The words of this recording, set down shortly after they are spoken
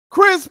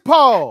Chris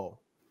Paul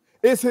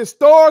is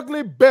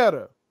historically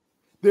better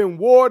than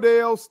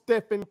Wardell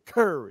Stephen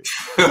Curry.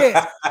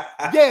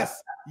 Yes,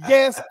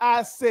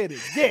 I said it.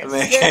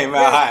 Came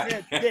out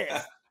hot.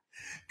 Yes.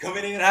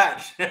 Coming in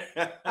hot.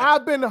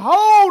 I've been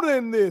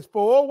holding this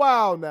for a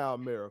while now,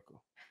 America.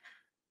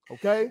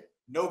 Okay?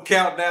 No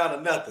countdown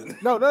or nothing.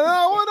 No, we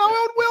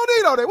don't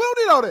need all that. We don't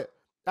need all that.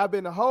 I've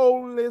been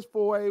holding this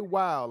for a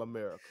while,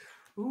 America.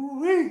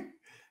 Ooh-wee.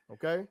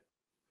 Okay?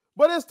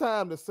 But it's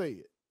time to say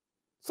it.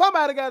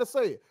 Somebody got to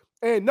say it.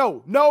 And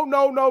no.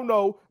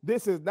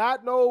 This is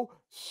not no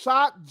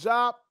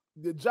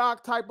the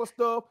jock type of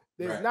stuff.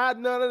 There's not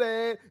none of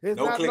that. It's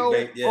no not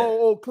clickbait,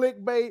 no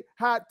clickbait,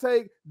 hot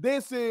take.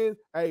 This is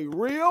a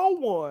real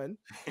one,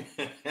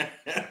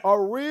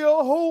 a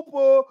real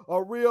hooper,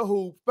 a real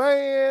hoop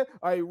fan,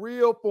 a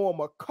real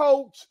former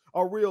coach,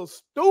 a real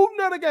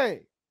student of the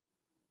game.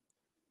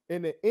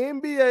 In the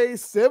NBA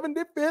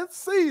 75th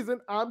season,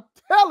 I'm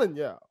telling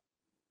y'all,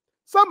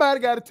 somebody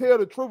got to tell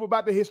the truth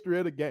about the history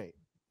of the game.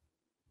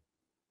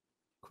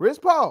 Chris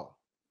Paul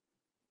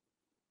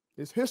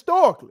is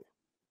historically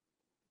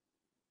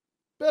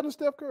better than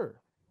Steph Curry.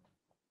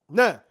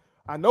 Now,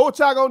 I know what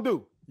y'all gonna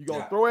do. You're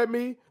gonna throw at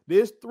me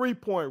this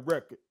 3-point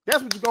record.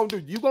 That's what you're gonna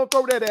do. You're gonna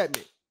throw that at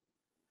me.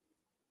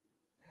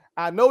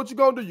 I know what you're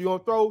gonna do. You're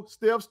gonna throw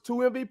Steph's 2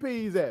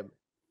 MVPs at me.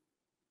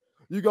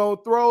 You're gonna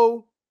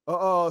throw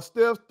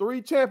Steph's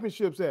 3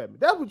 championships at me.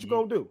 That's what you're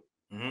gonna do.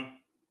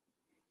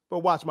 But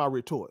watch my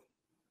retort.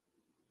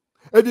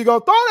 If you're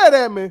gonna throw that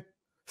at me,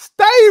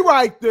 stay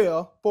right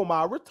there for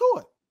my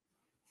retort.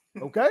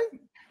 Okay?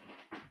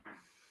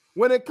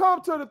 When it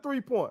comes to the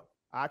 3-point,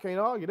 I can't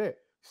argue that.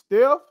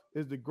 Steph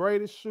is the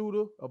greatest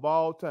shooter of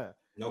all time.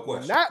 No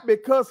question. Not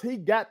because he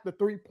got the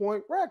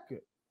 3-point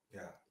record.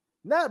 Yeah.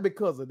 Not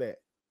because of that.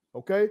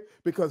 Okay?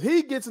 Because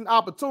he gets an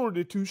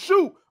opportunity to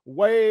shoot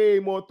way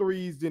more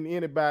threes than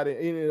any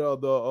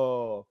of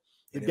the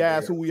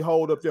guys who we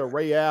hold up there,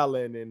 Ray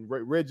Allen and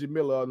Reggie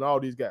Miller and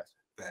all these guys.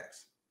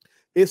 Facts.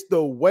 It's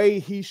the way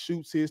he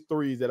shoots his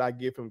threes that I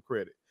give him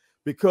credit.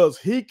 Because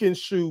he can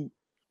shoot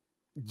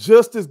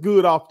just as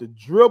good off the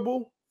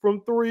dribble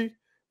from 3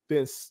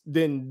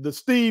 than the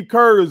Steve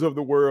Kerrs of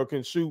the world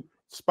can shoot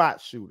spot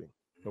shooting.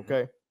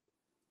 Okay?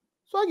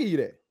 So I give you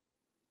that.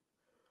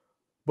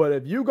 But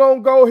if you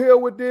gonna go here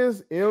with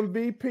this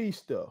MVP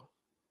stuff,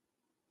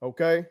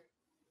 okay?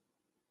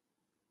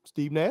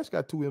 Steve Nash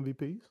got 2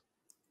 MVPs.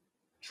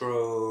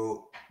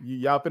 True.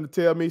 Y'all finna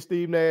tell me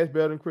Steve Nash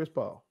better than Chris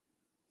Paul.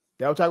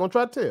 That what y'all gonna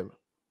try to tell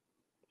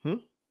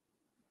me?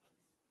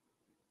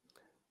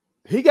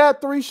 He got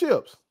 3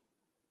 ships.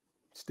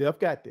 Steph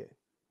got that.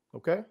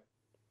 Okay?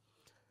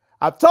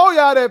 I told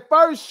y'all that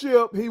first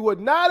ship, he would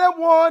not have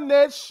won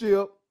that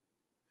ship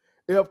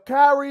if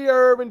Kyrie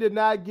Irving did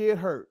not get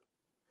hurt.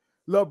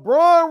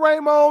 LeBron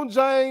Raymond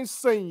James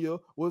Sr.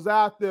 was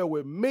out there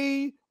with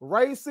me,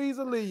 Ray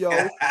Cesar Leo,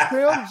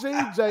 Tim G.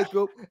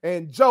 Jacob,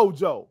 and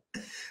JoJo.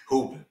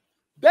 Hooping.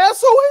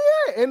 That's who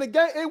he is. In the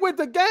game, it went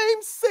to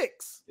game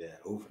 6. Yeah,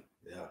 hooping.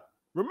 Yeah.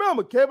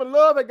 Remember, Kevin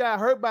Love had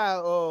got hurt by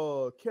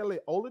Kelly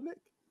Olynyk.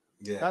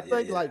 Yeah. I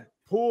think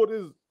pulled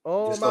his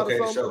arm just out okay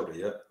or something. Shoulder,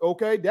 yeah.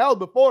 Okay, that was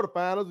before the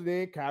finals. And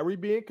then Kyrie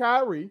being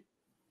Kyrie,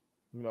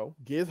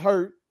 gets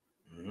hurt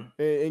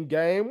in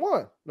game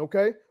 1.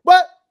 Okay,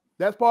 but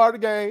that's part of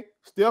the game.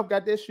 Steph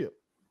got that ship.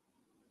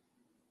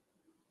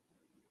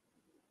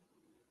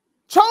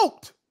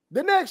 Choked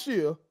the next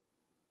year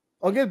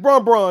against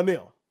Bron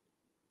them.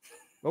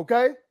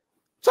 Okay?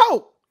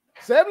 Choked.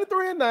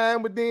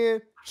 73-9, but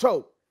then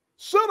choked.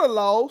 Should have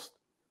lost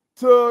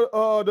to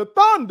the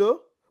Thunder,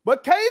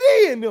 but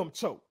KD and them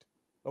choked.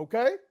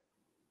 Okay?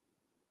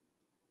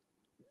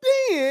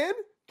 Then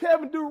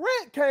Kevin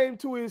Durant came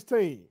to his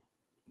team.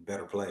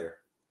 Better player.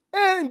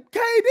 And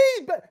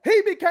KD,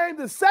 he became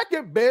the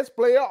second best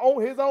player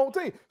on his own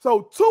team.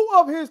 So 2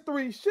 of his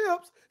 3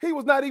 ships, he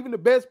was not even the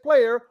best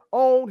player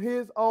on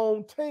his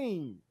own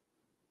team.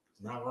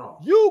 Not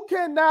wrong. You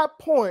cannot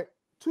point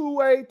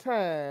to a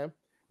time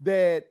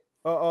that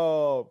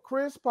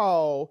Chris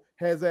Paul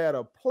has had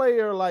a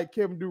player like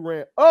Kevin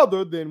Durant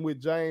other than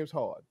with James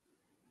Harden.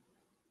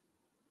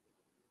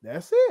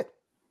 That's it.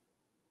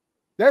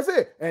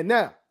 And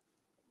now,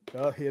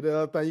 here's the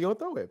other thing you're going to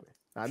throw at me.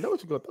 I know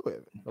what you're going to throw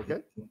at me,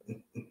 okay?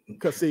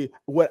 Because, see,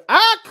 what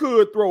I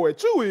could throw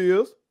at you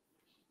is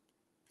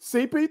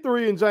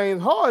CP3 and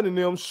James Harden and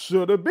them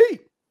should have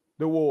beat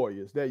the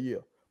Warriors that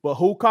year. But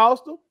who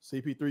cost them?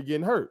 CP3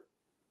 getting hurt.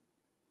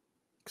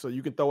 So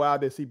you can throw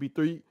out that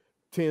CP3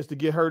 tends to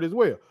get hurt as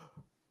well.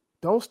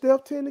 Don't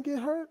Steph tend to get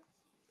hurt?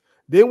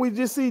 Then we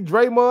just see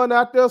Draymond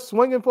out there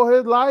swinging for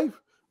his life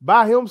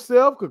by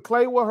himself because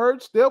Clay was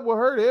hurt, Steph was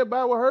hurt,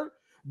 everybody was hurt.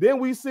 Then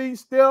we see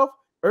Steph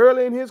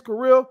early in his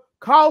career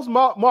cost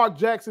Mark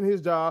Jackson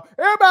his job.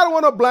 Everybody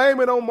want to blame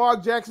it on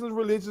Mark Jackson's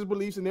religious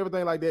beliefs and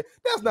everything like that.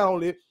 That's not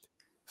only it.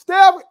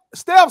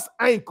 Steph's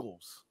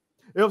ankles.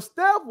 If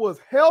Steph was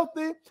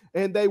healthy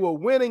and they were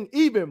winning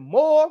even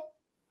more,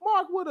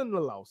 Mark wouldn't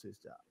have lost his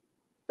job.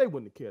 They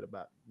wouldn't have cared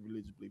about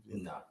religious beliefs.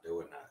 No, they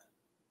would not.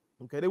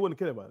 Okay, they wouldn't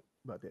care about it.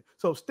 about that.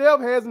 So Steph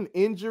has an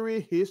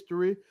injury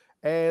history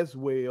as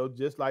well,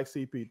 just like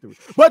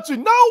CP3. But you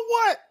know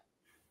what?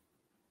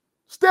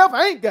 Steph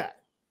ain't got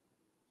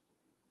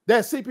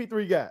that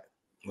CP3 got.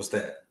 What's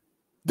that?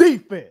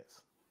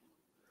 Defense.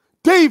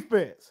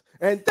 Defense.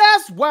 And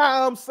that's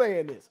why I'm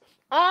saying this.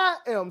 I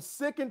am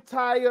sick and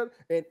tired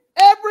in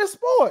every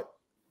sport,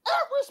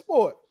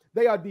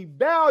 they are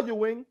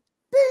devaluing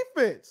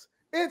defense.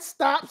 It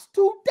stops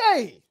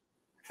today.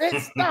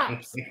 It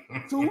stops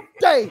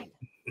today.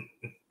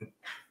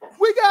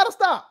 We got to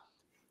stop.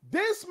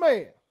 This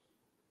man,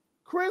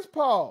 Chris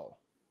Paul,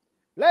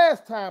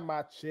 last time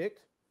I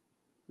checked,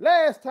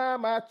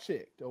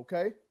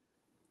 okay,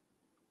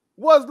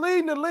 was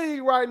leading the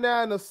league right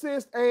now in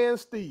assists and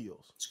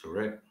steals. That's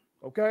correct.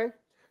 Okay?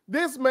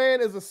 This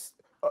man is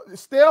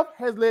Steph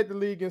has led the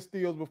league in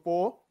steals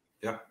before.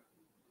 Yeah.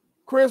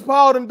 Chris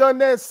Paul done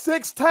that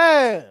 6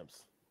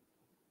 times.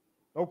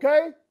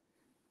 Okay?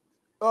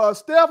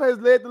 Steph has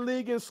led the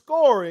league in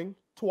scoring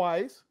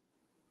twice.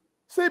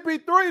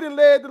 CP3 done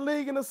led the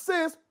league in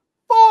assists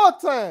 4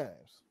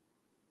 times.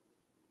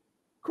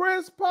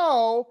 Chris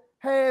Paul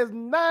has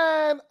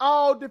 9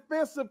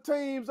 all-defensive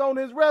teams on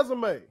his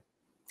resume.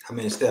 How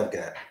many Steph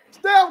got?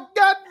 Steph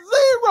got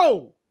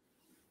 0.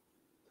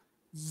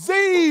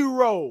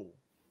 0.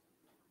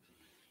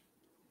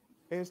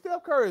 And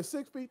Steph Curry is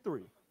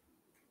 6'3".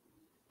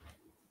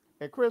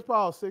 And Chris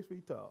Paul is 6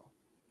 feet tall.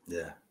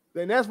 Yeah.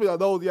 And that's for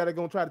those of y'all that are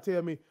going to try to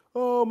tell me,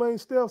 oh, man,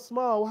 Steph's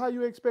small. How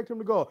you expect him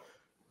to go?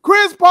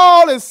 Chris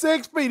Paul is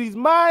 6 feet. He's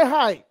my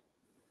height.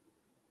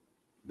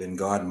 Been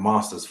guarding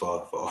monsters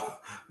for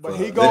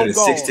he literally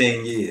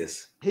 16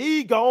 years.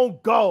 He gonna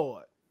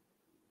guard.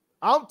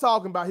 I'm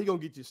talking about he gonna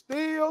get you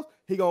steals.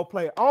 He gonna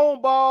play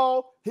on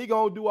ball. He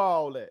gonna do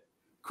all that.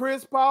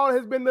 Chris Paul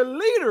has been the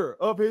leader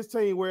of his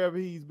team wherever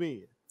he's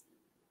been.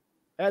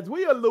 As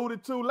we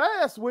alluded to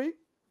last week,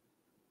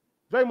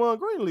 Draymond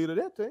Green leader of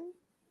that team.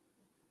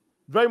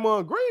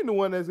 Draymond Green the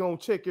one that's gonna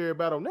check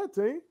everybody on that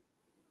team.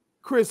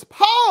 Chris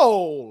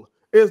Paul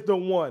is the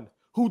one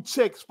who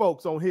checks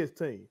folks on his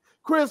team.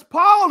 Chris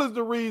Paul is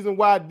the reason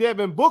why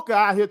Devin Booker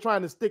out here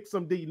trying to stick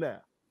some D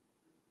now.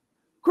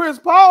 Chris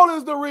Paul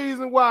is the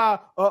reason why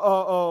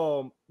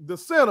the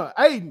center,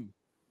 Aiden,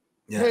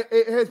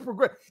 has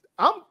progressed.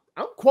 I'm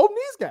quoting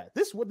these guys.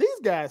 This is what these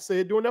guys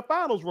said during their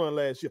finals run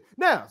last year.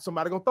 Now,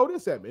 somebody gonna throw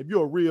this at me. If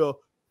you're a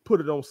real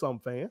put it on some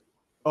fan,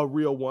 a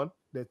real one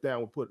that's down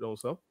with put it on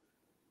some,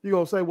 you're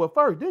gonna say, well,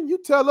 first, didn't you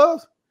tell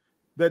us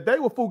that they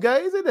were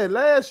fugazi, that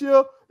last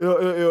year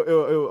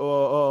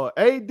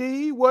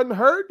AD wasn't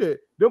hurt, that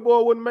them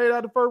boys wouldn't made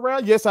out the first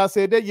round? Yes, I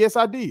said that. Yes,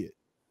 I did.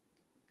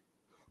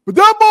 But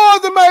them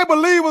boys that made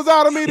believers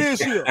out of me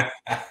this year.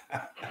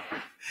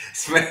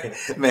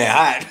 man,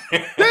 hot.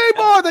 These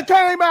boys that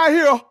came out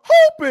here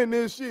hooping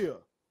this year.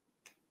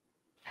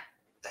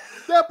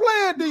 They're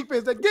playing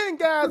defense. They're getting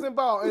guys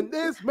involved. And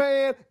this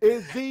man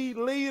is the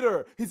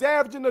leader. He's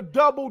averaging a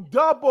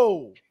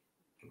double-double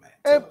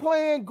and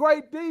playing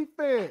great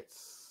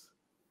defense.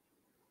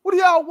 What do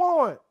y'all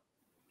want?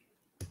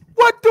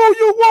 What do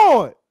you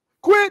want?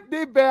 Quit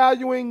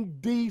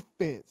devaluing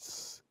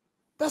defense.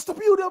 That's the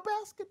beauty of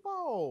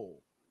basketball.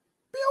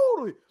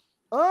 Beauty.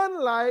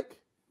 Unlike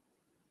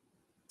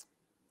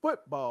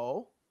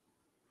football,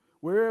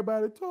 where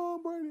everybody,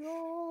 Tom Brady,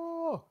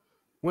 oh.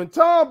 When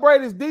Tom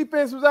Brady's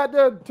defense was out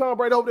there, Tom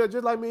Brady over there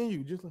just like me and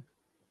you. Just like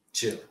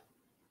chill.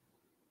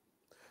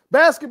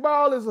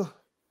 Basketball is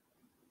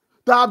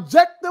the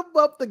objective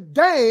of the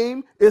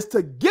game is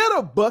to get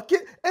a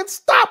bucket and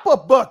stop a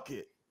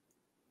bucket.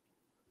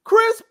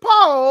 Chris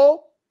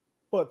Paul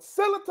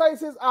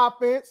facilitates his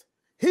offense.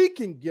 He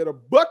can get a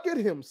bucket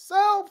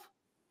himself.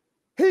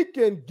 He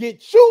can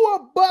get you a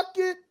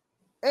bucket,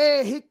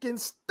 and he can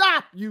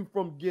stop you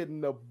from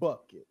getting a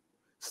bucket.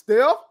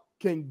 Steph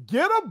can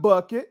get a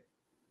bucket.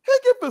 He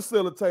can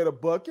facilitate a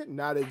bucket.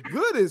 Not as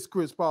good as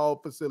Chris Paul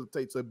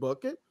facilitates a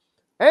bucket.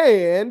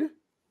 And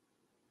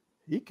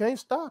he can't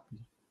stop you.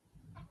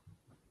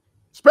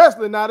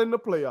 Especially not in the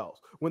playoffs.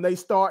 When they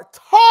start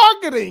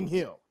targeting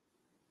him.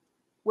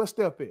 Where's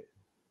Steph at?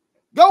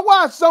 Go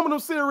watch some of them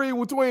series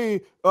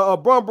between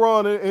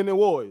Bron and the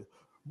Warriors.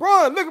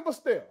 Bron looking for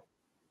Steph.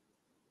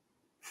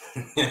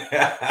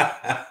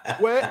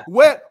 Wherever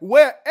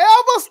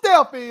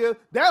Steph is,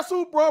 that's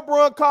who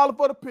Bron calling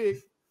for the pick.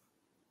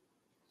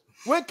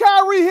 When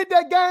Kyrie hit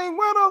that game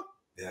winner,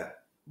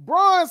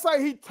 Bron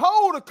say he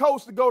told the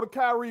coach to go to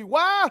Kyrie.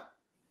 Why?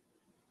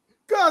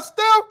 Because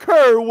Steph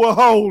Curry was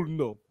holding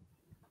him.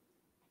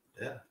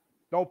 Yeah.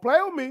 Don't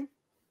play with me.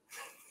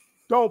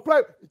 Don't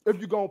play. If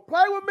you're going to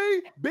play with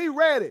me, be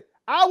ready.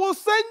 I will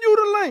send you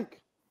the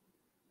link.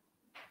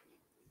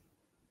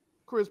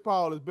 Chris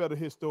Paul is better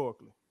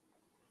historically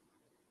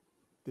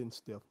than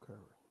Steph Curry.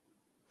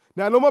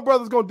 Now, I know my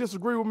brother's going to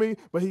disagree with me,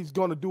 but he's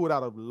going to do it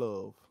out of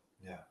love.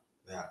 Yeah.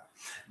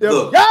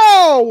 If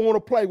y'all want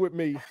to play with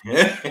me,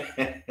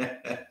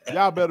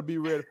 y'all better be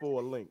ready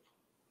for a link.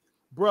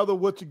 Brother,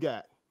 what you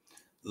got?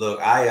 Look,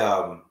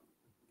 I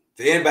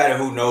For anybody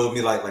who knows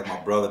me like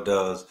my brother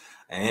does,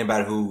 and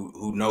anybody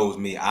who knows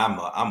me, I'm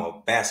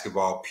a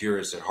basketball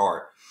purist at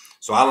heart.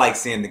 So I like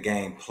seeing the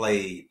game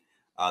played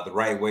the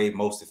right way,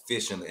 most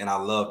efficiently, and I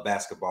love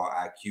basketball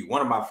IQ.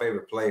 One of my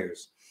favorite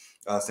players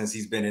since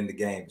he's been in the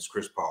game is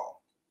Chris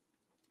Paul,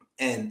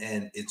 and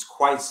it's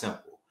quite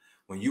simple.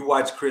 When you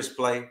watch Chris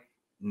play,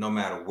 no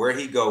matter where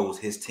he goes,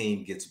 his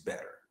team gets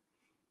better.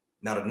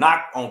 Now, the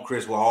knock on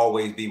Chris will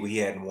always be when he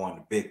hadn't won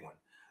the big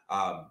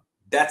one.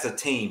 That's a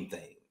team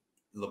thing.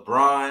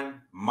 LeBron,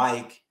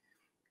 Mike,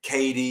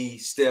 KD,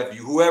 Steph,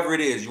 whoever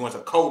it is, you want to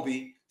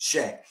Kobe,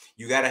 Shaq,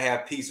 you got to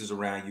have pieces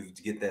around you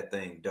to get that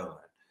thing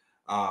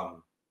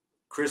done.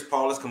 Chris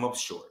Paul has come up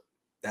short.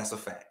 That's a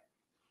fact.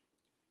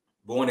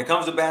 But when it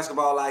comes to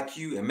basketball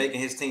IQ and making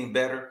his team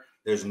better,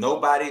 there's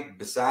nobody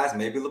besides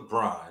maybe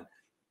LeBron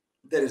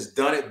that has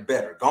done it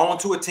better. Gone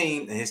to a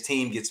team and his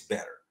team gets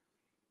better.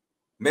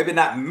 Maybe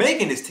not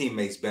making his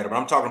teammates better, but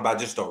I'm talking about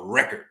just a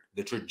record,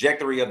 the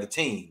trajectory of the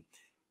team.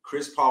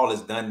 Chris Paul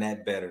has done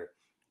that better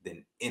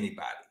than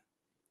anybody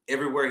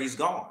everywhere he's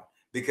gone,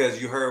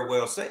 because you heard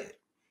Will say it.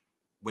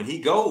 When he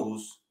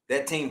goes,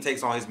 that team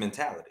takes on his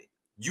mentality.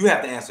 You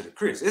have to answer to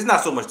Chris. It's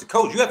not so much the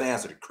coach. You have to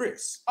answer to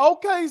Chris.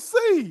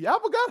 OKC. I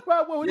forgot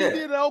about what he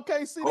did at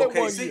OKC that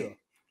 1 year.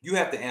 You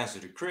have to answer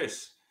to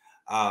Chris.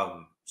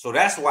 So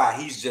that's why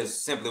he's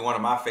just simply one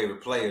of my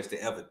favorite players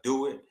to ever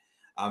do it.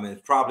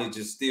 It's probably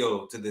just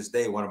still to this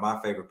day one of my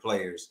favorite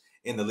players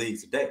in the league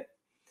today.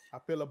 I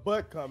feel a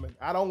butt coming.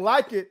 I don't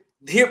like it.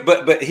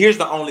 But here's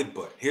the only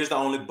but. Here's the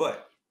only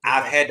but.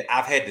 I've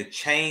had to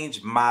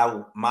change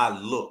my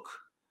look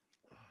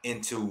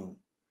into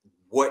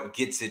what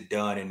gets it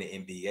done in the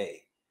NBA.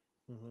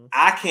 Mm-hmm.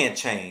 I can't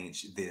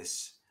change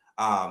this,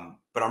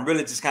 but I'm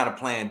really just kind of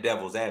playing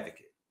devil's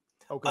advocate.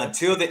 Okay.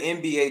 Until the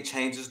NBA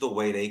changes the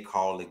way they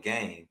call the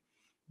game,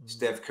 mm-hmm.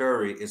 Steph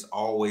Curry is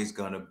always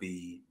going to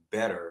be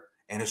better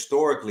and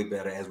historically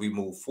better as we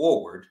move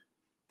forward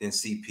than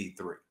CP3.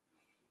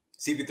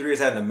 CP3 has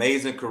had an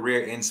amazing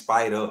career in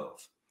spite of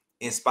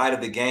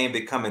the game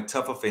becoming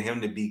tougher for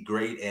him to be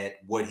great at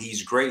what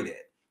he's great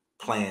at,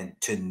 playing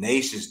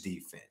tenacious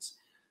defense,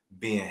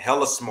 being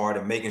hella smart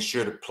and making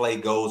sure the play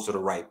goes to the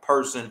right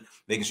person,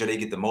 making sure they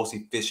get the most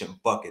efficient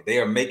bucket. They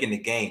are making the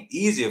game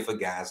easier for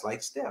guys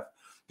like Steph,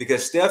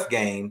 because Steph's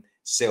game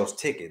sells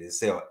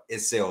tickets, it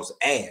sells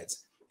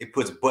ads, it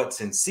puts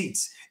butts in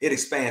seats, it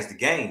expands the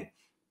game.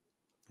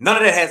 None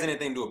of that has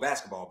anything to do with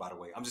basketball, by the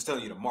way. I'm just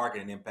telling you the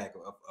market and impact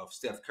of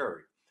Steph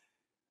Curry.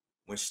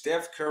 When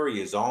Steph Curry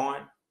is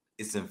on,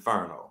 it's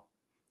inferno.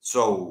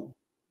 So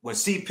when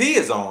CP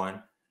is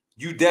on,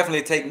 you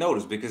definitely take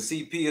notice, because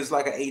CP is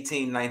like an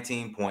 18,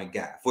 19 point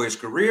guy for his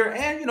career.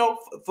 And,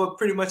 for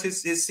pretty much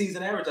his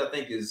season average, I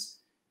think is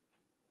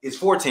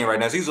 14 right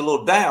now. So he's a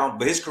little down,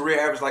 but his career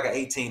average is like an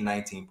 18,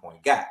 19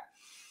 point guy.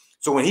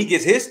 So when he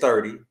gets his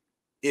 30,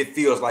 it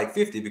feels like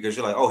 50, because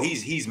you're like, oh,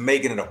 he's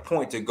making it a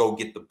point to go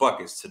get the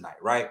buckets tonight,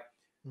 right?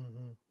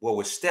 Mm-hmm. Well,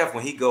 with Steph,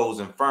 when he goes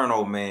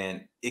inferno,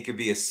 man, it could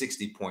be a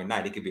 60-point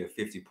night. It could be a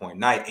 50-point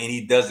night. And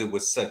he does it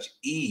with such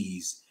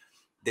ease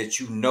that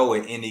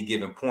at any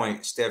given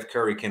point, Steph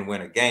Curry can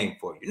win a game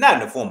for you. Not in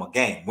the form of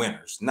game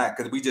winners. Not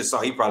because we just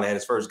saw he probably had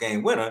his first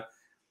game winner a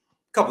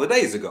couple of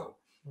days ago.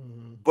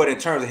 Mm-hmm. But in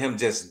terms of him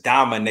just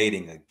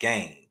dominating a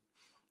game.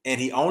 And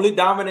he only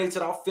dominates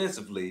it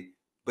offensively,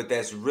 but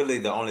that's really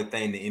the only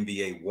thing the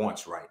NBA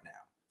wants right now.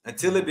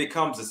 Until it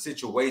becomes a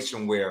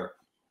situation where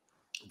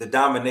the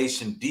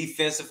domination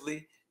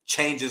defensively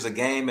changes a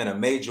game in a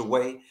major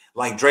way,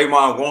 like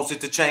Draymond wants it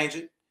to change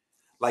it,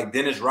 like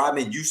Dennis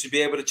Rodman used to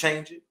be able to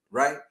change it,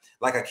 right?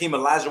 Like Hakeem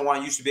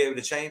Olajuwon used to be able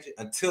to change it.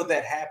 Until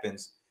that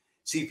happens,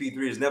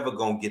 CP3 is never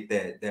going to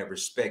get that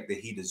respect that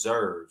he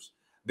deserves.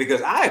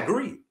 Because I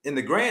agree, in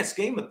the grand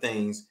scheme of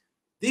things,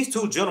 these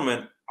two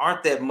gentlemen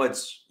aren't that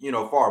much,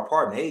 far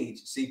apart in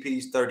age.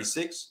 CP's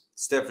 36,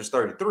 Steph is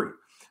 33.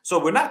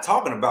 So we're not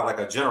talking about like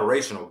a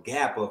generational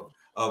gap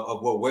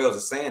of what Wells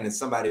is saying and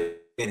somebody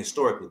being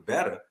historically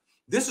better.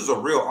 This is a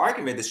real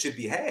argument that should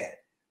be had.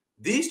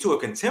 These two are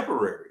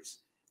contemporaries.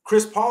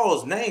 Chris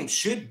Paul's name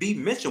should be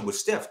mentioned with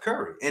Steph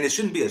Curry, and it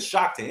shouldn't be a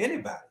shock to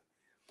anybody,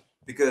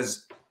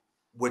 because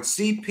what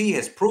CP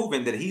has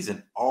proven that he's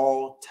an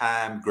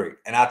all-time great.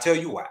 And I'll tell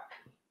you why.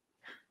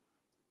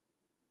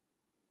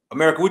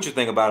 America, what you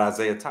think about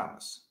Isaiah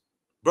Thomas?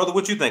 Brother,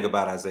 what you think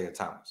about Isaiah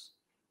Thomas?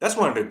 That's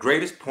one of the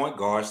greatest point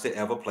guards to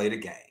ever play the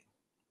game.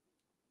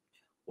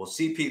 Well,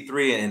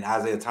 CP3 and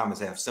Isaiah Thomas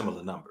have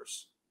similar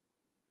numbers.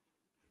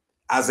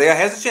 Isaiah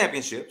has the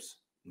championships,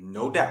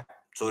 no doubt.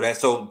 So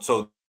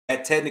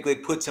that technically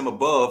puts him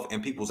above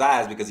in people's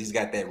eyes, because he's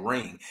got that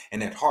ring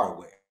and that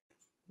hardware.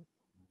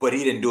 But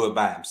he didn't do it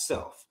by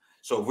himself.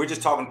 So if we're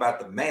just talking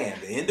about the man,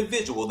 the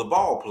individual, the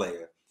ball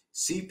player,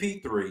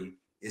 CP3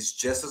 is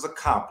just as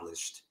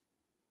accomplished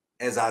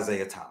as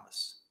Isaiah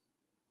Thomas.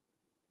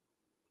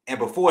 And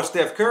before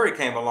Steph Curry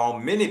came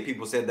along, many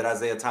people said that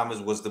Isaiah Thomas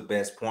was the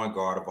best point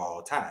guard of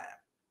all time.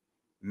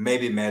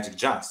 Maybe Magic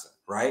Johnson,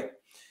 right?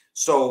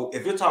 So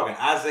if you're talking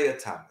Isaiah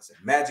Thomas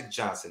and Magic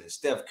Johnson and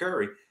Steph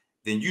Curry,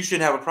 then you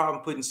shouldn't have a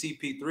problem putting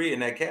CP3 in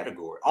that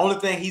category. Only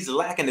thing he's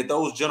lacking that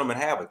those gentlemen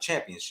have are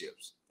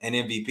championships and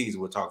MVPs.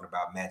 We're talking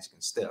about Magic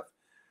and Steph.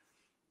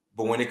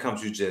 But when it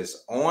comes to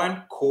just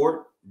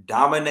on-court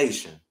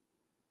domination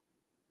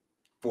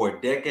for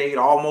a decade,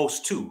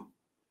 almost two,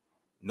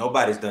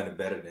 nobody's done it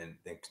better than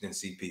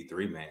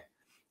CP3, man.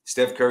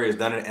 Steph Curry has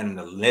done it at an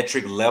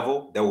electric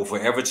level that will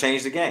forever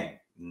change the game.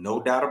 No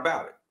doubt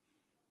about it.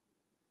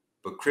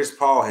 But Chris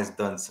Paul has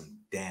done some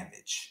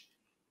damage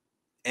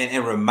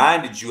and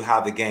reminded you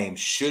how the game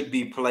should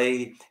be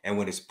played. And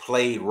when it's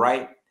played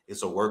right,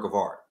 it's a work of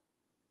art.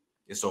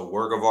 It's a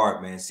work of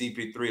art, man.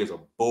 CP3 is a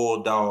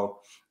bulldog.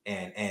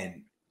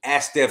 And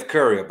ask Steph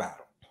Curry about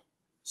him.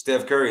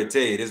 Steph Curry will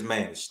tell you this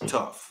man is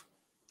tough.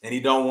 And he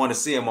don't want to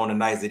see him on the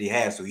nights that he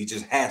has to. He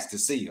just has to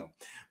see him.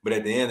 But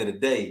at the end of the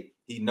day,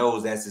 he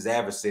knows that's his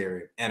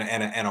adversary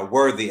and a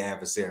worthy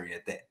adversary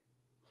at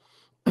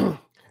that.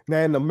 Now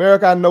in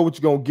America, I know what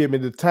you're gonna give me.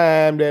 The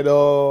time that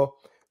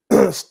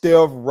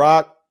Steph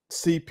rocked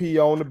CP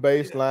on the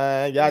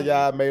baseline,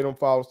 Yaya made him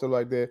fall, stuff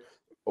like that.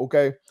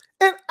 Okay.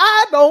 And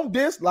I don't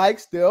dislike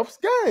Steph's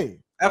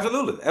game.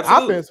 Absolutely.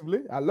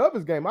 Offensively, I love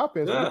his game.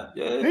 Offensively,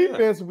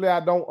 defensively, I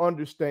don't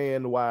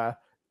understand why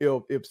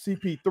if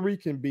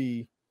CP3 can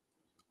be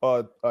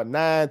a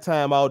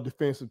 9-time all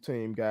defensive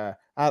team guy,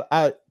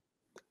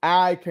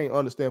 I can't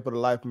understand for the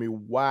life of me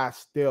why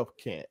Steph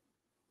can't.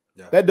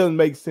 Yeah. That doesn't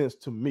make sense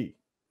to me.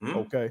 Mm-hmm.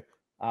 Okay.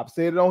 I've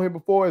said it on here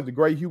before. As the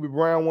great Hubie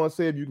Brown once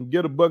said, if you can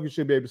get a bucket, you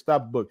should be able to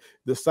stop a bucket.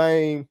 The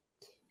same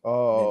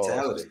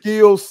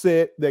skill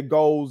set that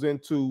goes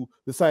into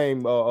the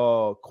same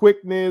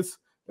quickness,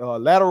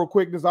 lateral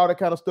quickness, all that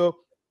kind of stuff.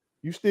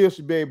 You still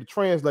should be able to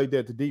translate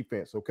that to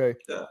defense. Okay.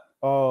 Yeah.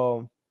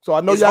 So I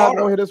know y'all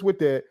gonna hit us with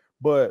that,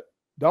 but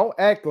don't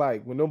act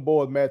like when them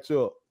boys match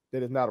up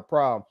that it's not a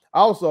problem.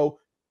 Also,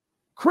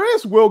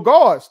 Chris will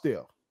guard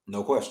Steph.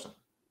 No question.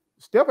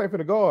 Steph ain't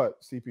finna guard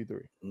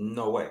CP3.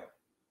 No way.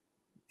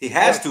 He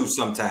has to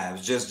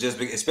sometimes, just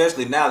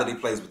especially now that he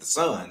plays with the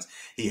Suns,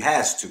 he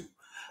has to.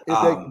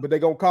 But they're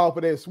gonna call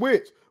for that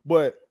switch.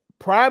 But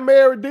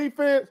primary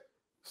defense,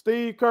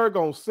 Steve Kerr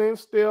gonna send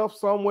Steph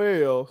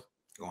somewhere else.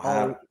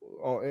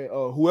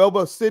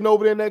 Whoever's sitting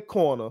over there in that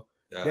corner,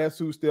 that's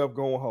who Steph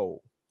gonna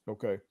hold.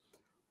 Okay.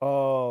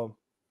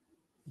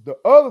 The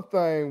other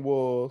thing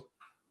was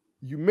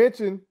you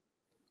mentioned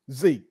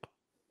Zeke.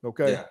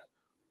 Okay.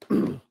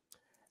 Yeah.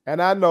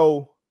 And I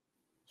know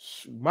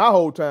my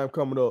whole time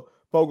coming up,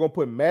 folks gonna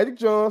put Magic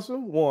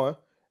Johnson one.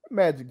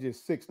 Magic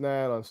just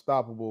 6'9",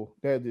 unstoppable.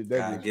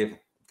 Gotta give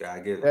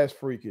it. That's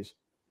freakish.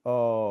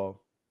 And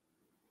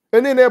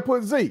then they'll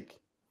put Zeke.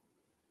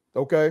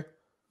 Okay.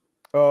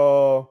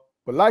 But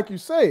like you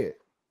said,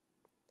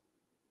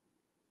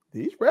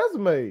 these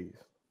resumes,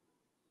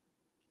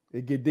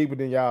 it get deeper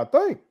than y'all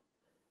think.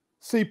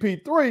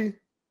 CP3,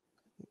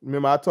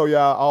 remember I told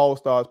y'all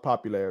All-Stars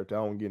popularity. I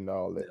don't get into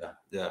all that.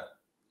 Yeah.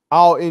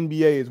 All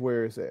NBA is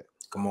where it's at.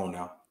 Come on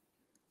now.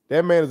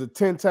 That man is a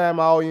 10-time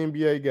All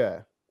NBA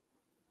guy.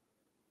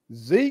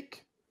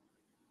 Zeke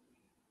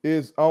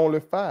is only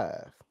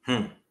 5.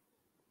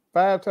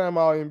 5-time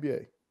All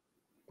NBA.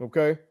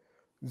 Okay.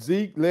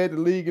 Zeke led the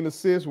league in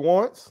assists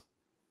once.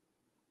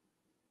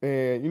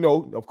 And,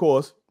 of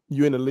course,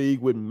 you're in the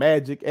league with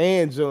Magic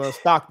and John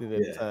Stockton at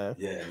the time.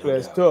 Yeah. So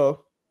that's tough.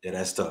 Yeah,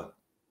 that's tough.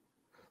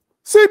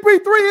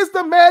 CP3 is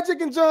the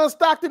Magic and John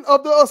Stockton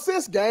of the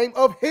assist game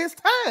of his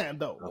time,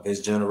 though. Of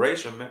his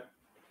generation, man.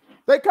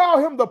 They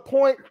call him the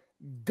point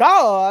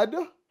guard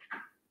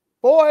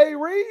for a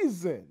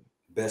reason.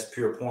 Best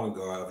pure point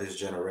guard of his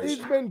generation.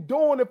 He's been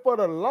doing it for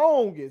the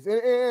longest.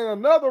 And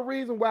another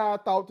reason why I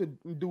thought to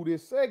do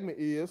this segment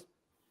is,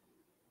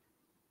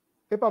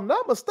 if I'm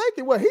not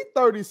mistaken, he's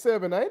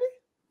 37, ain't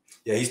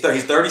he? Yeah, he's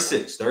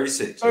 36.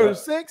 36? Yeah.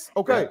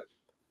 Okay. Yeah.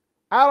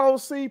 I don't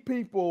see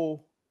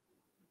people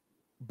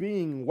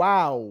being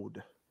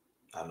wowed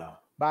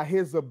by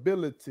his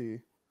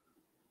ability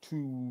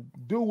to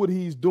do what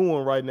he's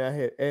doing right now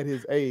at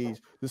his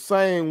age, the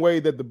same way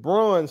that the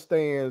Bron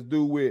stands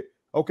do with,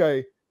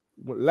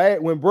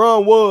 when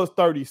Bron was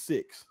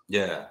 36.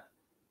 Yeah.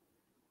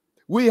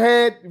 We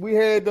had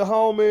the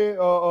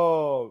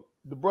homie,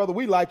 the brother,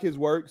 we like his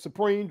work,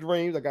 Supreme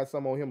Dreams. I got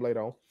some on him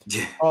later on.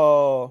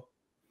 Yeah.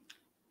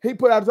 He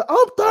put out,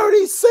 I'm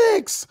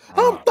 36.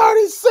 I'm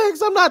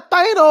 36. I'm not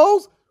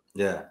Thanos.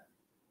 Yeah.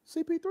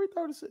 CP3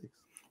 36.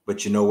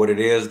 But you know what it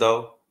is,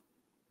 though?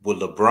 With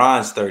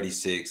LeBron's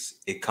 36,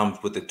 it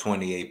comes with the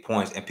 28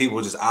 points. And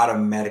people just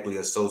automatically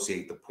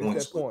associate the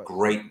points with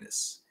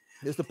greatness.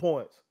 It's the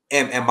points.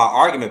 And my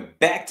argument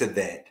back to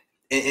that,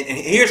 and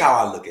here's how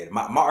I look at it.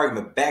 My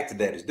argument back to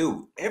that is,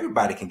 dude,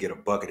 everybody can get a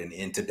bucket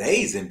in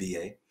today's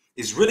NBA.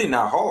 It's really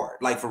not hard.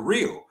 Like, for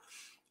real.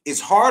 It's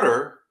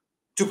harder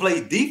to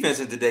play defense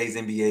in today's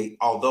NBA,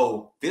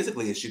 although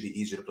physically it should be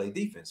easier to play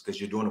defense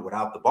because you're doing it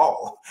without the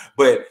ball.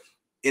 But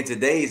in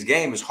today's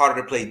game, it's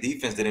harder to play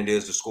defense than it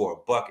is to score a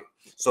bucket.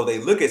 So they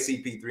look at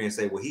CP3 and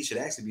say, well, he should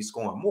actually be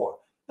scoring more.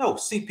 No,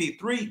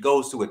 CP3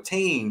 goes to a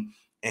team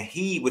and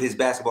he, with his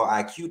basketball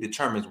IQ,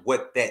 determines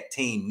what that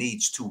team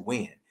needs to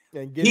win.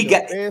 And getting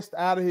the best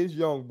out of his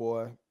young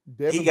boy.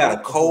 He got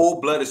a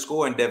cold-blooded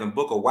scorer in Devin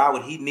Booker. Why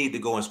would he need to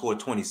go and score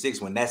 26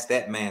 when that's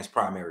that man's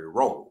primary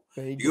role?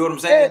 You know what I'm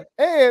saying?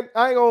 And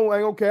I ain't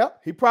gonna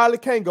cap. He probably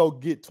can't go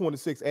get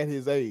 26 at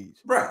his age.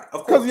 Right, of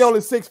course. Because he's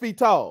only 6 feet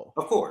tall.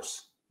 Of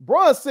course.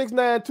 Bron's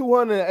 6'9",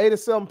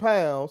 287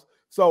 pounds.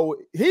 So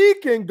he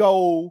can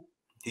go.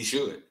 He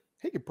should.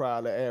 He could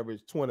probably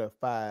average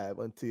 25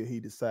 until he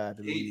decides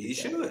to leave. He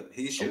should.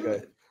 He should.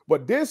 Okay.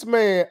 But this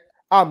man,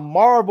 I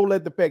marvel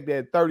at the fact that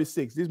at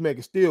 36, this man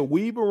can still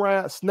weave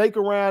around, snake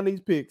around these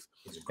picks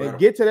and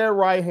get to that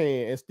right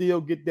hand and still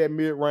get that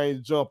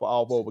mid-range jumper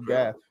off over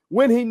guys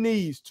when he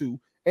needs to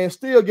and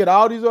still get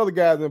all these other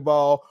guys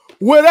involved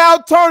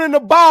without turning the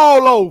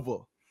ball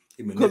over.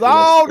 Because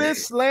all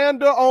this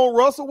slander on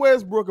Russell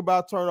Westbrook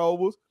about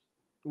turnovers,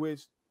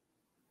 which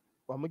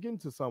I'm going to get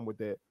into something with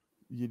that.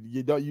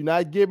 You're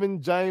not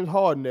giving James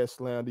Harden that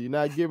slander. You're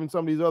not giving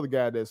some of these other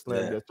guys that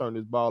slander that's turning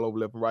this ball over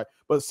left and right.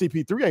 But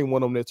CP3 ain't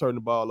one of them that turned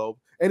the ball over.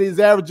 And he's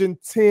averaging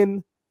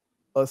 10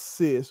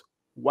 assists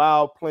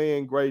while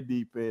playing great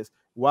defense,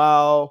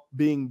 while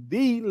being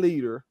the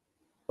leader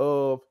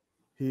of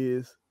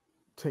his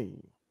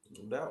team.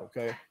 No doubt.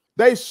 Okay.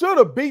 They should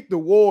have beat the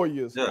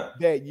Warriors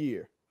that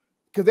year.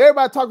 Because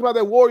everybody talked about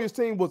that Warriors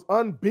team was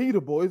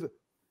unbeatable.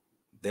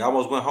 They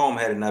almost went home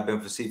had it not been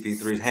for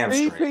CP3's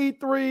hamstring.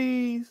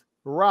 CP3's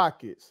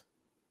Rockets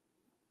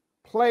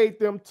played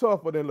them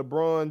tougher than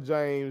LeBron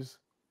James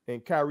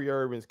and Kyrie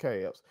Irving's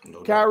Cavs.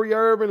 No Kyrie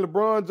Irving,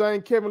 LeBron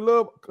James, Kevin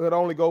Love could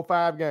only go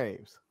 5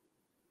 games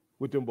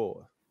with them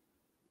boys.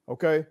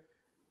 Okay?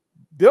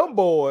 Them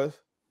boys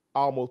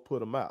almost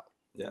put them out.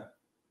 Yeah.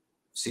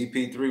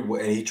 CP3,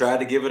 and he tried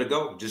to give it a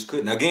go, just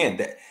couldn't. Again,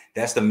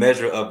 that's the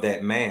measure of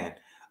that man.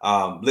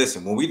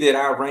 Listen, when we did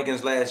our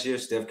rankings last year,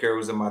 Steph Curry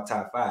was in my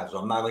top 5, so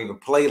I'm not going to even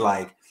play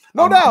like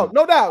no doubt.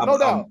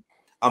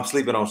 I'm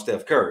sleeping on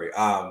Steph Curry.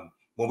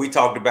 When we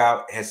talked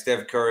about has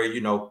Steph Curry,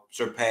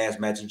 surpassed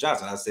Magic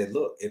Johnson, I said,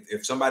 look,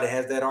 if somebody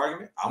has that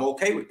argument, I'm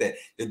okay with that.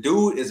 The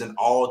dude is an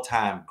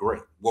all-time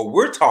great. What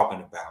we're talking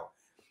about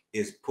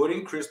is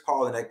putting Chris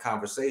Paul in that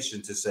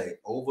conversation to say,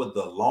 over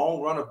the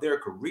long run of their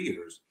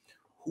careers,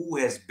 who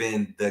has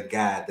been the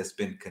guy that's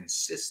been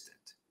consistent?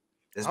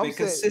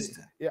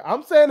 Consistent. Yeah,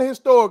 I'm saying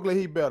historically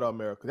he better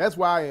America. That's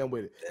why I am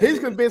with it. He's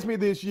convinced me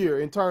this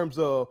year in terms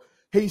of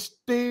he's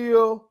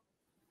still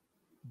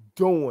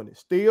doing it.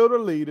 Still the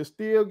leader.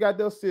 Still got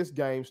the assist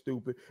game,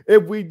 stupid.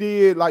 If we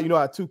did, how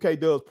 2K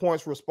does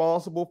points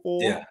responsible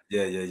for. Yeah.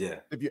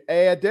 If you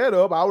add that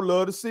up, I would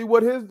love to see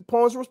what his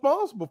points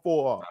responsible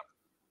for are.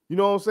 You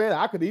know what I'm saying?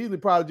 I could easily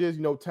probably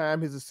just, time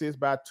his assists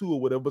by 2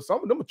 or whatever, but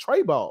some of them are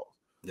tray balls.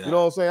 Yeah. You know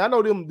what I'm saying? I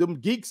know them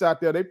geeks out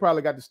there, they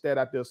probably got the stat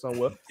out there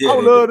somewhere. I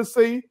would love to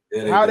see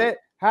how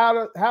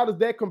does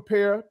that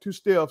compare to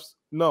Steph's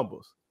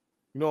numbers?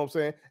 You know what I'm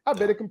saying? I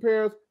bet it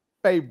compares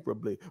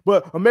favorably.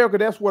 But America,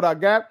 that's what I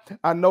got.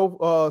 I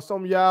know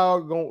some of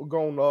y'all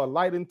gonna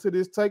light into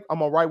this take.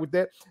 I'm all right with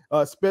that.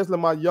 Especially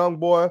my young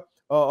boy,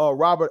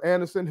 Robert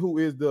Anderson, who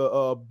is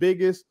the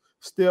biggest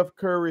Steph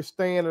Curry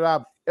stan that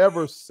I've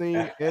ever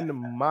seen in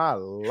my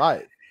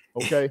life.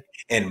 Okay.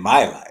 In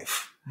my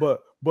life.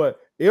 But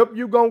if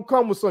you're going to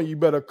come with something, you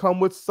better come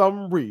with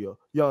something real.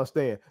 You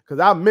understand? Because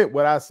I meant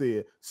what I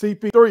said.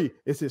 CP3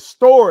 is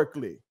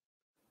historically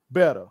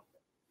better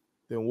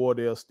than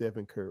Wardell, Steph,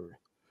 and Curry.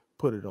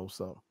 Put it on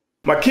something.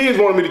 My kids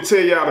wanted me to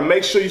tell y'all to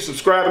make sure you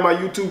subscribe to my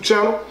YouTube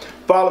channel.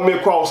 Follow me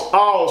across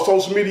all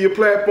social media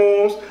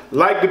platforms.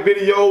 Like the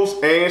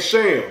videos and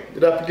share them.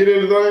 Did I forget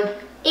anything?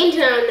 And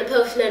turn on the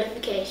post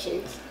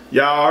notifications.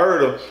 Y'all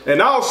heard them.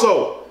 And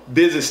also,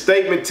 visit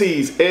Statement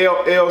Tees,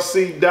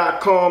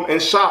 LLC.com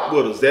and shop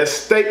with us. That's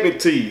Statement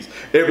Tees.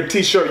 Every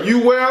t-shirt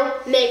you wear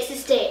makes a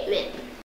statement.